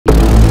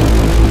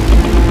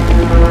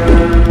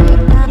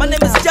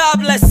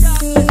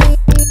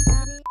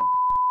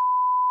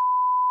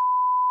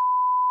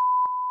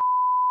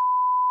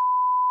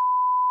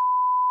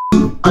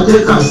de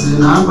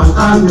kasina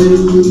batame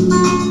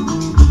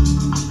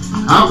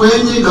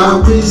akwenyi ga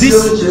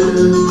prisoje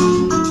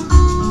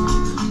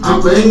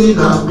akwenyi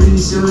ga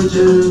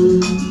prisoje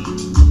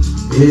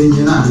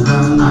enyi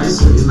nanga na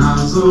iso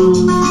inazo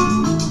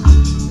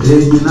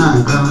enyi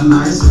nanga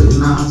na iso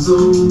inazo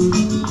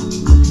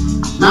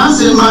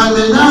nasi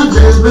mane na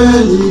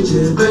jebeni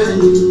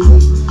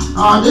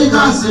ode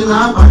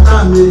kasina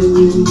batame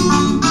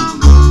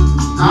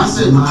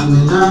nasi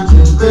mane na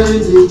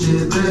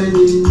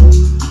jebeni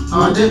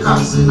ode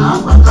kasina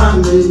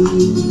batame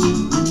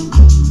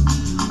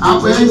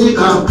akwenyi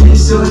ga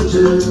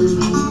prisoje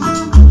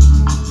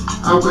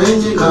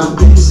akwenyi ga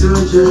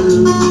prisoje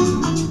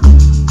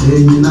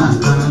enyi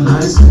nanga na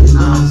iso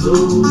inazo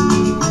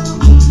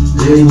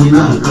enyi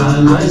nanga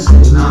na iso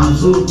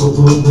inazo go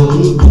go go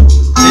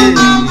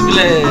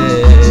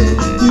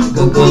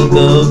go go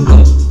go.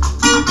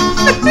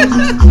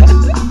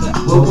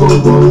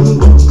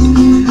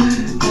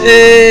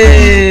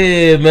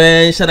 Hey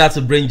man, shout out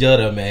to Brain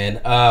Jordan,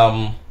 man.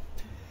 I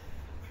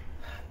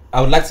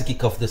would like to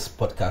kick off this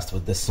podcast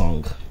with this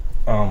song.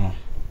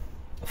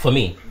 For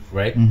me,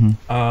 right?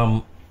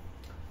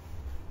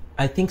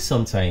 I think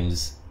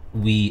sometimes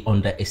we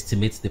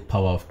underestimate the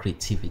power of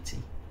creativity,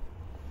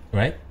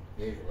 right?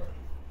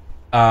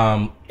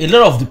 A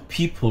lot of the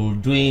people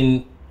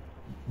doing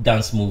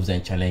dance moves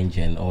and challenge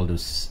and all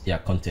those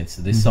contents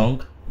to this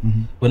song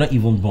were not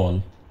even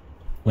born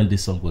when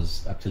this song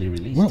was actually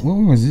released.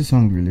 When was this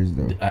song released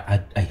though? I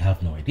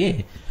have no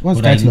idea.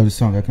 What's the title of the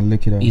song? I can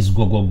look it up. It's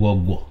GWO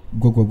GWO GWO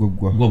GWO GWO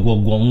GWO GWO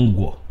GWO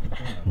NGWO,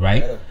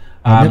 right?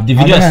 The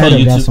video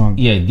I saw on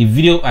YouTube, the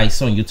video I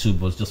saw on YouTube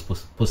was just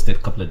posted a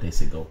couple of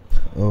days ago.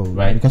 Oh,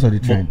 right, because of the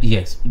trend. But,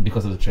 yes,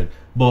 because of the trend.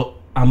 But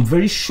I'm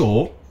very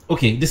sure.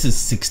 Okay, this is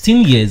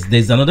 16 years.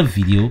 There's another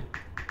video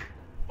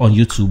on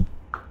YouTube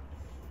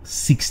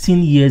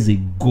 16 years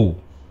ago.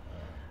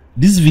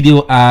 This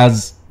video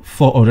has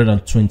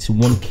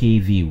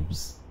 421k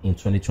views in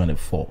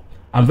 2024.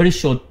 I'm very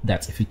sure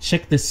that if you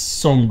check this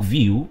song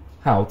view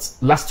out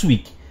last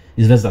week,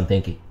 it's less than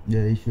 10k.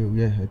 Yeah, you should.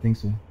 Yeah, I think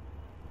so.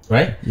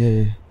 Right?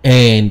 Yeah.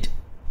 And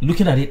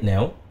looking at it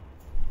now,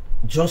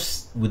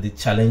 just with the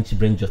challenge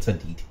Brain Jordan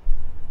did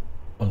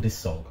on this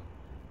song.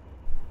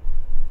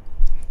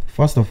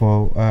 First of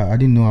all, I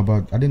didn't know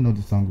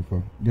the song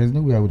before. There's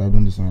no way I would have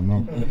done the song.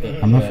 No,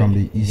 I'm not from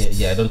the east.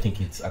 Yeah, I don't think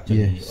it's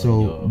actually so.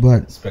 On your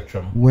but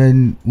spectrum.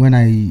 When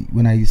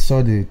I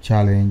saw the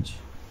challenge,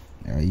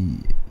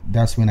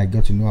 that's when I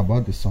got to know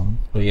about the song.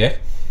 Oh yeah,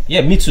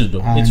 me too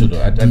though. I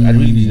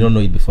really did not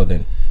know it before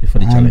then. Before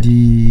the challenge.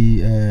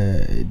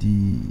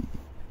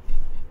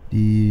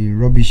 The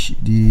rubbish,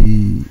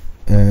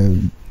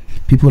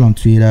 people on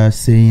Twitter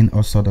saying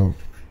all sort of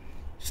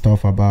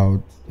stuff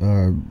about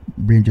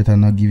Brain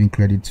Jordan not giving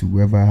credit to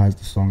whoever has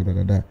the song, so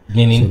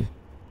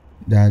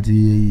that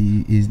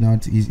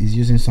he's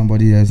using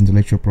somebody else's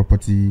intellectual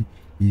property.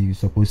 He's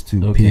supposed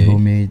to pay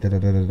homage.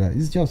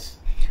 It's just,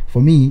 for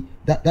me,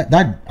 that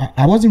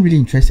I wasn't really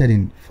interested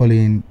in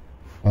following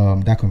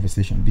that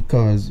conversation,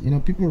 because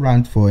people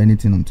rant for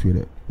anything on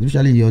Twitter,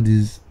 especially all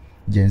these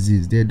Gen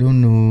Zs. They don't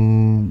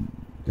know.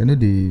 They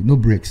no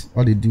breaks.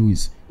 All they do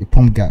is they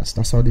pump gas.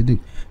 That's all they do.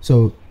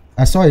 So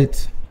I saw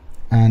it,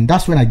 and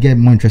that's when I get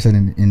more interested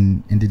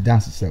in the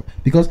dance itself,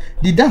 because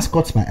the dance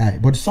caught my eye,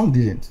 but the song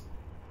didn't.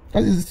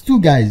 It's two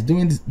guys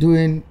doing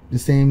the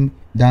same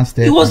dance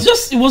step. It was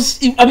just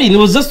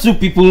two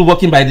people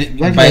walking by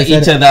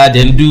each other,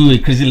 then do a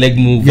crazy leg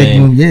move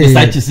and they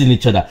start chasing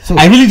each other. So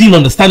I really didn't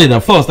understand it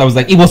at first. I was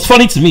like, it was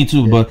funny to me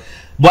too, but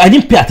I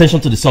didn't pay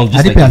attention to the song.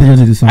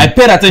 I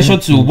paid attention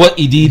to what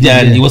he did,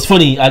 and it was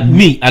funny.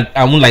 And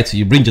I won't lie to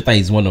you, Brain Jordan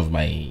is one of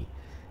my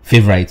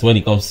favorites when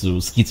it comes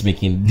to skit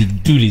making. The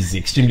dude is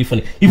extremely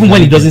funny. Even when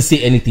he doesn't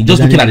say anything,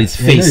 just looking at his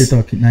face.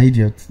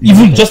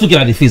 Even just looking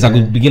at the face, I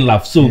could begin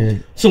laugh. So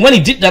when he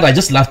did that, I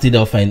just laughed it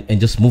off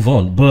and just move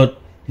on. But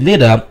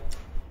later,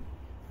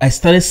 I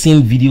started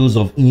seeing videos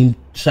of him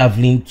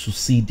traveling to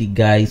see the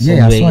guy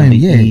somewhere in the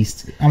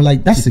east. I'm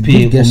like, that's a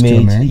good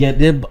gesture, man. Yeah,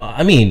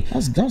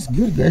 that's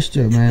good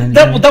gesture, man.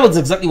 That was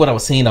exactly what I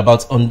was saying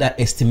about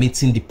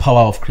underestimating the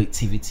power of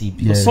creativity.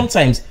 Because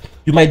sometimes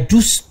you might do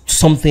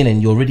something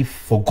and you're already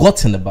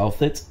forgotten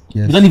about it.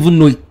 You don't even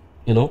know it,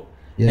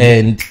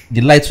 and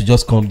the light will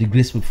just come, the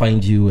grace will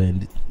find you,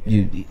 and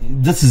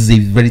this is a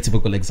very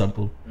typical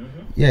example.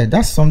 Yeah,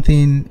 that's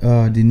something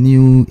the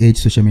new age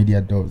social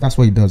media does. That's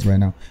what it does right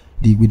now.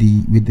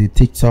 With the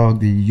TikTok,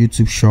 the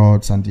YouTube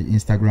shorts, and the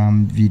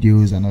Instagram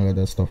videos and all of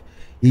that stuff.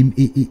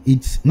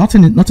 It's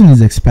nothing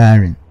is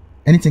expiring.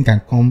 Anything can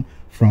come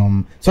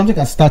from, something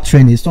can start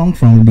trending. A song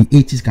from the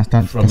 80s can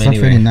start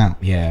trending now.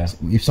 Yeah.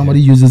 If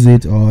somebody uses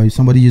it, or if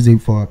somebody uses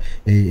it for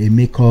a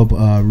makeup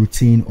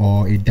routine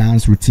or a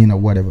dance routine or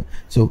whatever,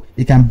 so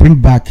it can bring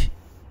back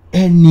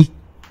any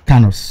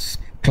kind of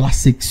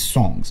classic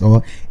songs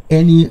or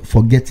any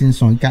forgetting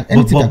song. But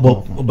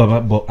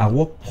at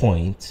what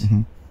point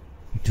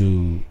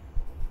do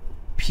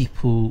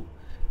people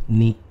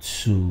need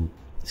to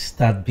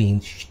start being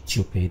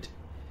stupid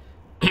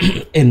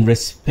and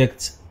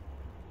respect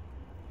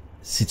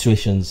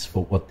situations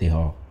for what they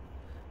are.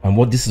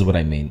 And this is what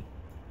I mean.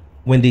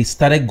 When they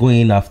started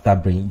going after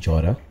Brain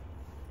Jordan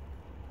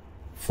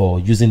for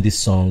using this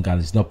song and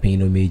it's not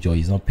paying homage or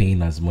he's not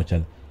paying as much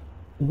as,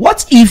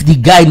 what if the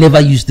guy never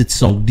used this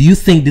song? Do you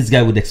think this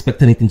guy would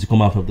expect anything to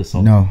come out of the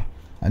song? No,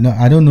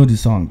 I don't know the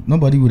song.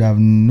 Nobody would have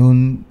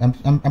known.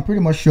 I'm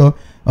pretty much sure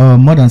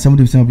more than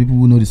 70% of people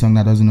who know the song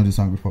that doesn't know the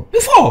song before.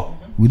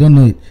 We don't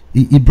know it.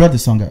 He brought the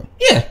song out.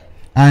 Yeah.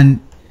 And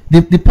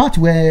the part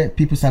where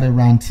people started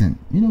ranting,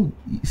 you know,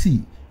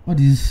 see all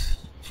these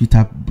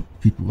Twitter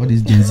people, all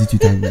these Gen Z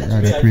Twitter,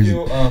 they're crazy. I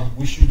feel,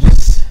 we should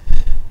just,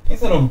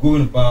 instead of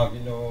going about,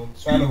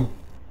 trying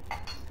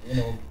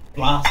to,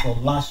 blast or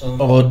lash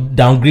on or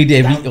downgrade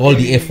all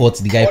the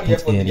efforts the guy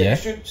put in. Yeah. You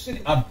should see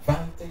the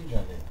advantage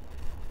of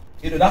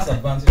it. That's the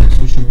advantage of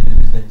social media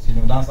these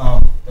days. That's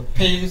how the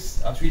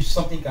pace at which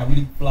something can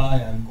really fly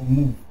and go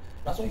move.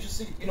 That's what you should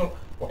see.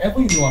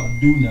 Whatever you know how to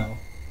do now,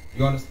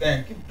 you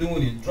understand, keep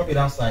doing it, drop it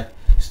outside.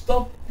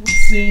 Stop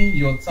putting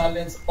your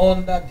talents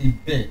under the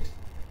bed.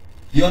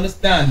 You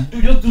understand?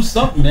 Just do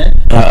something, man.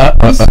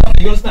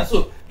 You understand?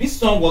 So this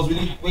song was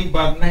really way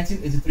back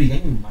 1983. Can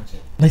you imagine?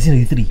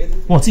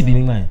 1983. What's it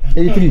being like?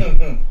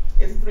 83.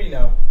 83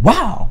 now.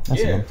 Wow.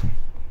 That's a long time.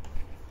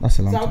 That's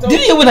a long time. Did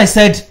you hear when I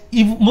said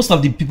most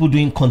of the people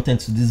doing content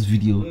to this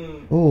video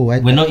were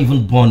not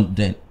even born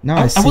then?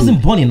 I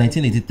wasn't born in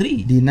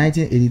 1983. The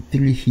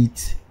 1983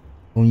 hit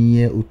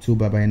Onye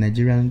Otoba by a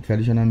Nigerian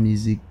traditional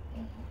music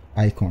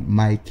icon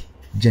Mike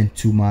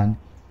Gentleman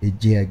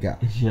Ejeaga.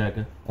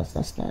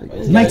 That's not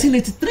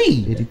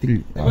 1983. 83.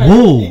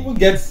 Whoa.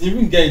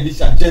 Even get this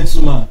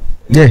gentleman.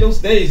 Yeah. In those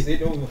days they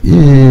don't.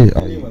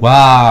 Yeah.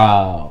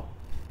 Wow.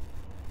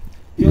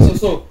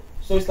 So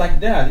it's like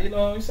that.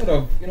 Instead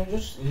of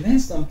just learn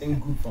something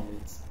good from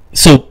it.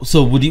 So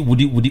would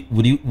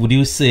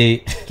you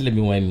say? Let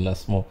me wind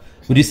last more.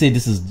 Would you say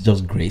this is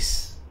just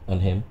grace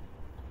on him?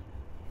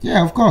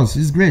 Yeah, of course,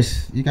 it's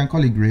grace. You can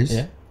call it grace.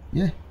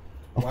 Yeah.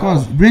 Of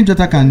course, Brain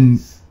Jordan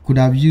could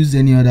have used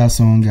any other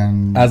song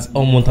and as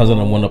on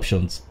 1001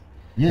 options.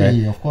 Yeah, right?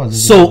 Yeah, of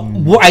course. So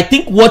I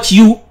think what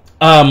you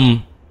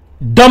dumb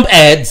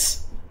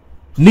heads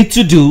need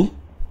to do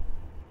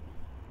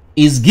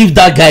is give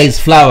that guy his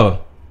flower.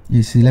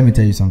 You see, let me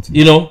tell you something.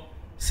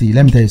 See,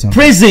 let me tell you something.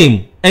 Praise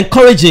him,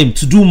 encourage him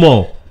to do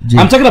more.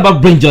 I'm talking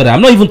about Brain Jordan.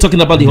 I'm not even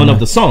talking about the one of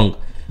the song.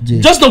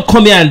 Just don't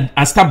come here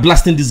and start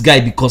blasting this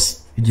guy because.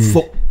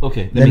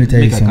 Okay, let me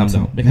tell you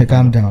something.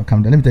 Calm down.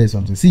 Let me tell you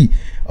something. See,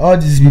 all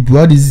these people,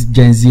 all these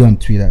Gen Z on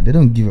Twitter, they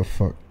don't give a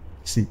fuck.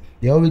 See,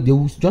 they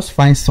will just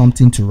find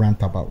something to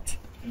rant about.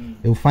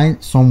 They will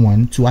find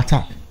someone to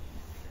attack.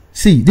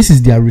 See, this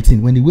is their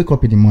routine. When they wake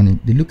up in the morning,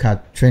 they look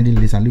at trending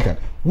lists and look at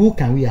who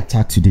can we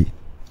attack today.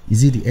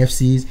 Is it the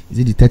FCs? Is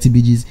it the 30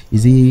 BGs?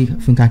 Is it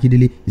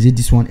Funkakidele? Is it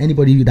this one?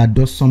 Anybody that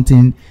does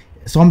something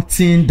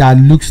that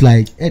looks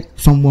like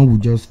someone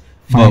would just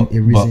find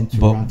a reason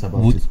to rant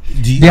about it.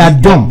 They are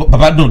dumb. No,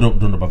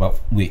 Baba.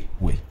 Wait.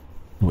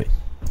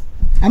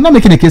 I'm not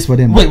making a case for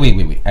them.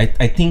 Wait.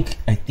 I think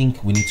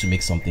we need to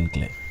make something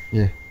clear.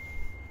 Yeah.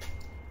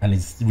 And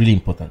it's really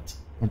important.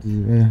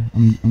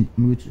 I'm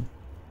with you.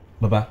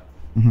 Baba.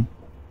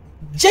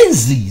 Gen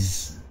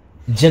Zs,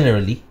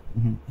 generally,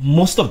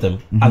 most of them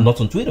are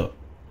not on Twitter.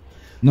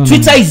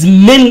 Twitter is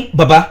main,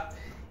 Baba.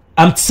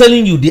 I'm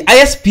telling you, the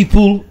highest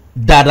people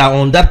that are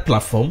on that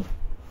platform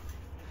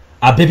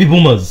are baby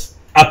boomers.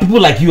 Are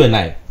people like you and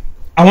I.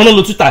 I want to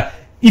know Twitter.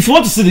 If you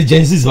want to see the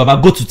Gen Zs,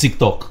 Baba, go to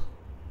TikTok.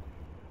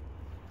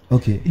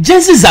 Okay. Gen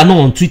Zs are not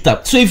on Twitter.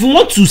 So if you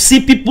want to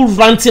see people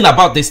ranting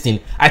about this thing,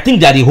 I think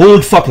they're the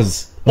old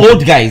fuckers. Okay.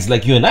 Old guys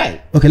like you and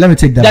I. Okay, let me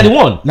take that. They're the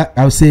one.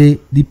 I'll say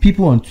the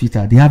people on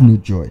Twitter, they have no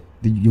joy.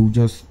 They will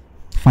just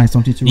find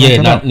something to rant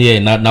about.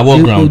 Now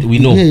what ground? We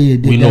know.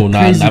 We know.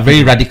 Now a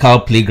very radical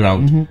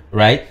playground,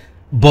 right?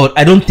 But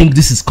I don't think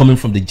this is coming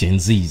from the Gen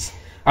Zs.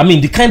 I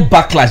mean, the kind of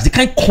backlash, the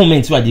kind of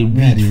comments where they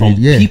read from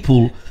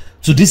people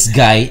to this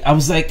guy, I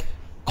was like,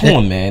 come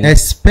on, man.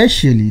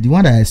 Especially the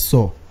one that I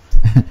saw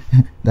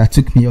that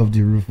took me off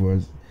the roof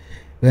was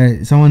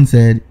someone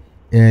said,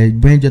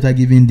 Brain Jordan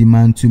giving the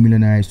man 2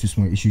 million is too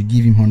small. You should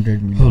give him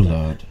 100 million. Oh,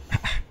 Lord.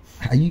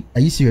 Are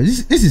you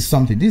serious? This is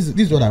something. This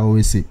is what I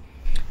always say.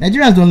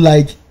 Nigerians don't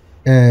like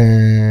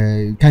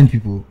kind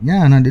people.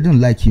 Yeah, no, they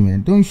don't like you,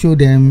 man. Don't show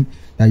them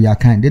that you are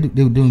kind. They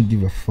don't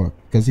give a fuck.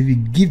 Because if you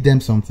give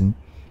them something,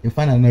 you'll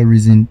find another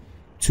reason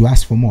to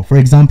ask for more. For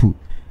example,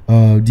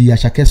 the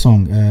Ashake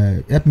song,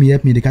 help me,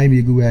 they carry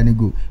me go where I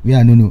go.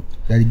 No.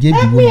 That he gave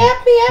the woman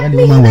when the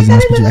woman was in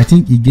hospital. I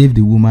think he gave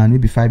the woman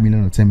maybe 5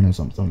 million or 10 million or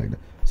something like that.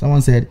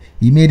 Someone said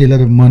he made a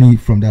lot of money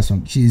from that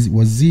song.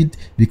 Was it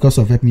because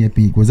of help me?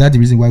 Was that the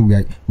reason why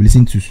we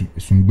listen to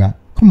Sungba?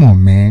 Come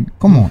on, man.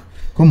 Come on.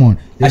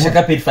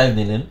 Ashaka paid 5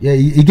 million. Yeah,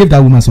 he gave that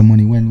woman some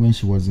money when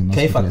she was in hospital.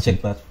 Can you fact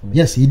check that?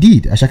 Yes, he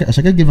did.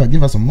 Ashaka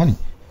gave her some money.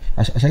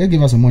 Ashaka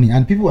gave her some money,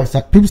 and people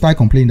started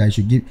complaining that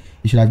he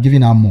should have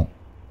given her more.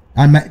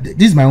 And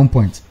this is my own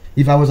point.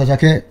 If I was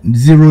Ashaka,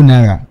 0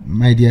 naira,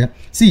 my dear.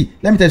 See,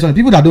 let me tell you something.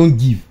 People that don't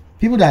give,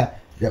 people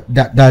that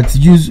that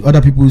use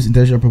other people's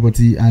intellectual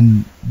property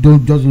and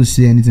don't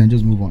say anything and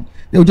just move on.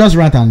 They will just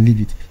rant and leave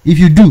it. If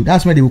you do,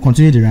 that's why they will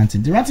continue the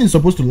ranting. The ranting is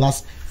supposed to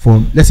last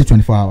for, let's say,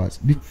 24 hours.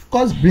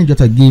 Because Brain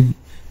Jotter gave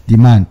the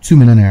man 2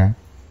 million naira,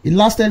 it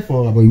lasted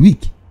for about a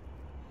week.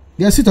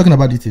 They are still talking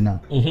about it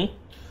now.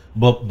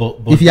 But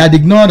if he had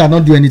ignored and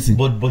not do anything.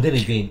 But then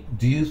again,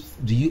 do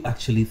you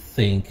actually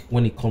think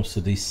when it comes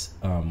to this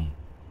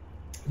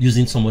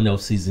using someone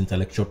else's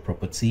intellectual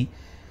property,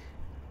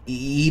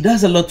 it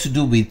has a lot to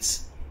do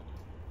with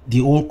the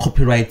whole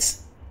copyright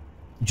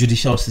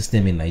judicial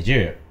system in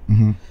Nigeria?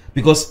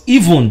 Because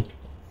even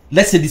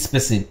let's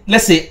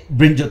say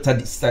Brain Jotter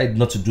decide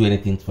not to do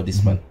anything for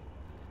this man,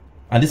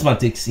 and this man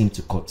takes him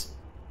to court,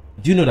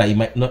 do you know that he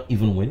might not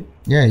even win?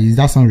 Yeah, is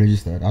that song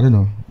registered? I don't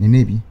know. It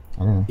may be. I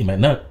don't know. It might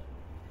not.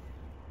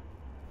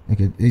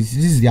 Okay, this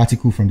is the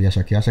article from the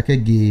Ashake.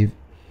 Ashake gave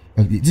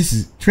this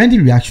is trendy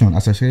reaction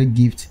as Ashake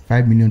gave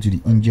 5 million to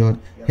the injured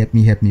help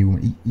me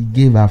woman. He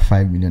gave her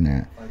 5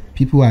 million.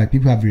 People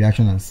have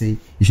reaction and say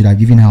you should have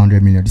given her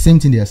 100 million. The same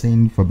thing they are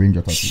saying for Brain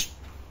Jotter.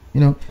 You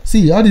know,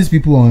 see all these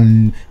people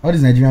on all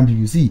these Nigerian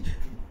people. See,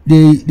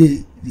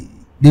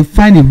 they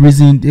find a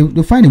reason.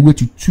 They find a way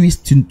to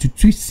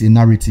twist a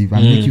narrative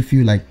and make you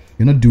feel like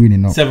you're not doing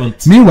enough.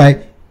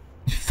 Meanwhile,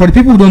 for the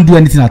people who don't do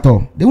anything at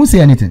all, they won't say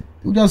anything.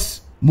 They'll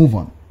just move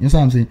on. You know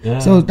what I'm saying? Yeah.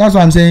 So that's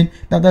what I'm saying.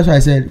 That's why I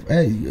said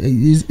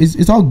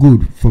it's all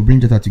good for Brain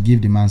Jotter to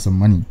give the man some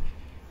money,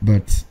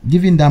 but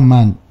giving that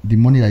man the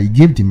money that he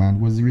gave the man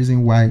was the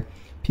reason why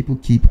people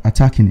keep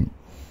attacking him.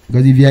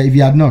 Because if he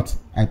had not,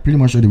 I'm pretty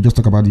much sure they would just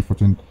talk about it for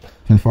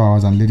 24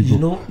 hours and let it go. You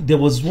know, there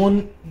was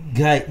one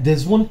guy.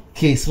 There's one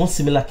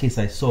similar case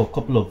I saw a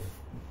couple of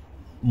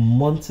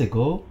months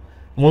ago.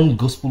 One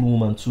gospel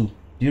woman too.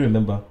 Do you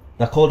remember?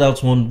 That called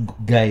out one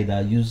guy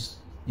that used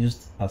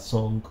a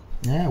song.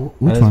 Yeah,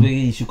 which one?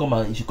 You should come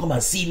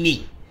and see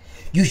me.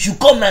 You should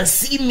come and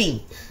see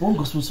me. One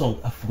gospel song.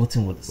 I've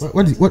forgotten what it's.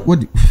 What?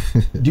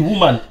 The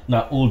woman,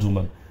 old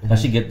woman. That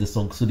she get the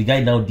song. So the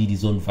guy now did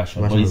his own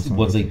version, but it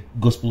was a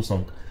gospel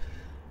song.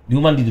 The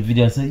woman did the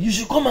video and said, "You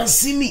should come and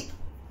see me.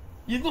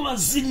 You come and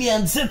see me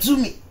and say to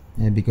me."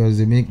 Yeah, because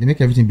they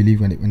make everything believe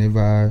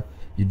whenever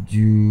you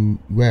do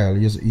well.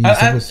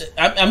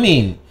 I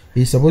mean,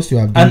 he's supposed to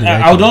have done and the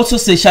right I would also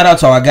say shout out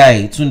to our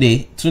guy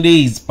Tunde.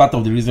 Tunde is part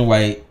of the reason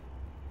why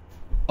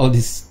all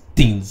these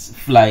things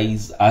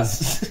flies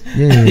as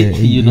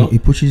you know, he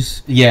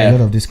pushes a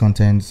lot of this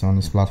content on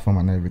his platform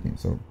and everything.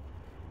 So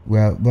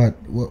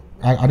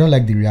I don't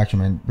like the reaction,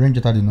 man. Brain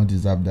Jotter did not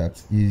deserve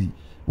that.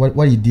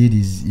 What he did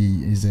is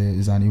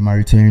an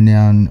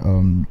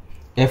humanitarian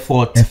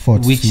effort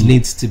which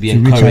needs to be to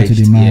encouraged. Reach out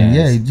to the man.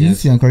 It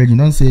needs to encourage him.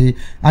 Don't say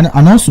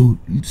and also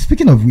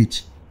speaking of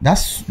which,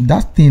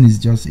 that thing is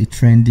just a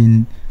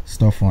trending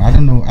stuff. I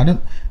don't know.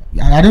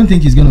 I don't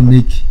think he's gonna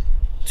make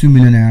 2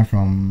 million naira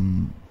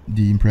from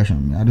the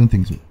impression. I don't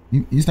think so.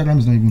 Instagram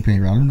is not even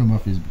playing around. I don't know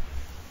about Facebook.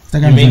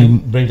 Instagram you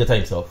mean Brain Jotter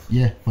himself?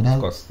 Yeah, for that.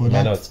 Of course. For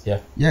that. Not,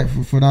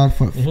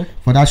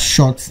 for that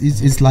shot,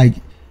 it's like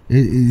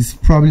it's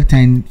probably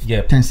 10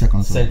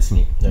 seconds. So,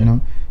 you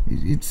know,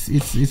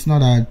 it's not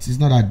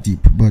that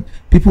deep. But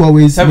people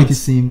always make it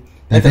seem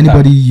that if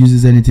anybody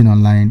uses anything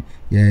online,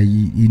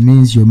 it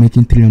means you're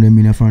making 300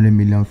 million, 400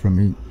 million from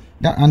it.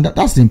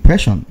 That's the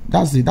impression.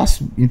 That's the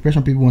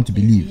impression people want to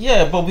believe.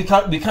 Yeah, but we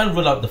can't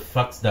rule out the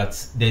fact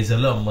that there's a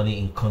lot of money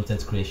in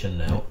content creation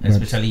now,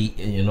 especially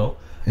you know.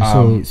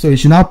 So you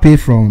should now pay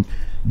from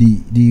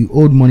the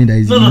old money that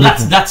is. No,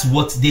 that's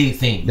what they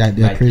think. That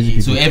they're crazy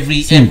people. So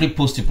every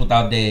post you put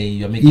out there,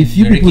 you're making. If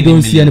you people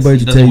don't see anybody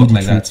to tell you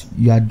the truth,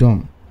 you are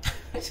dumb.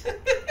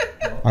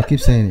 I keep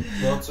saying it.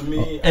 Well, to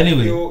me,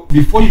 anyway,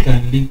 before you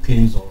can link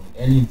claims on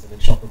any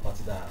intellectual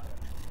property that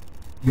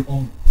you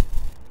own,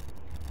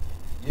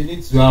 you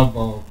need to have,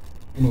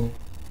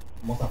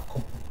 must have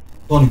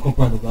done a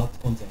copyright of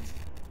that content.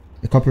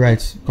 The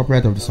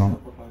copyright of the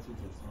song.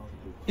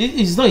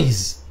 It's not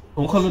his.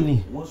 My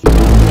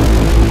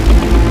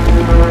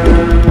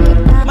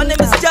name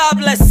is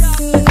Jobless.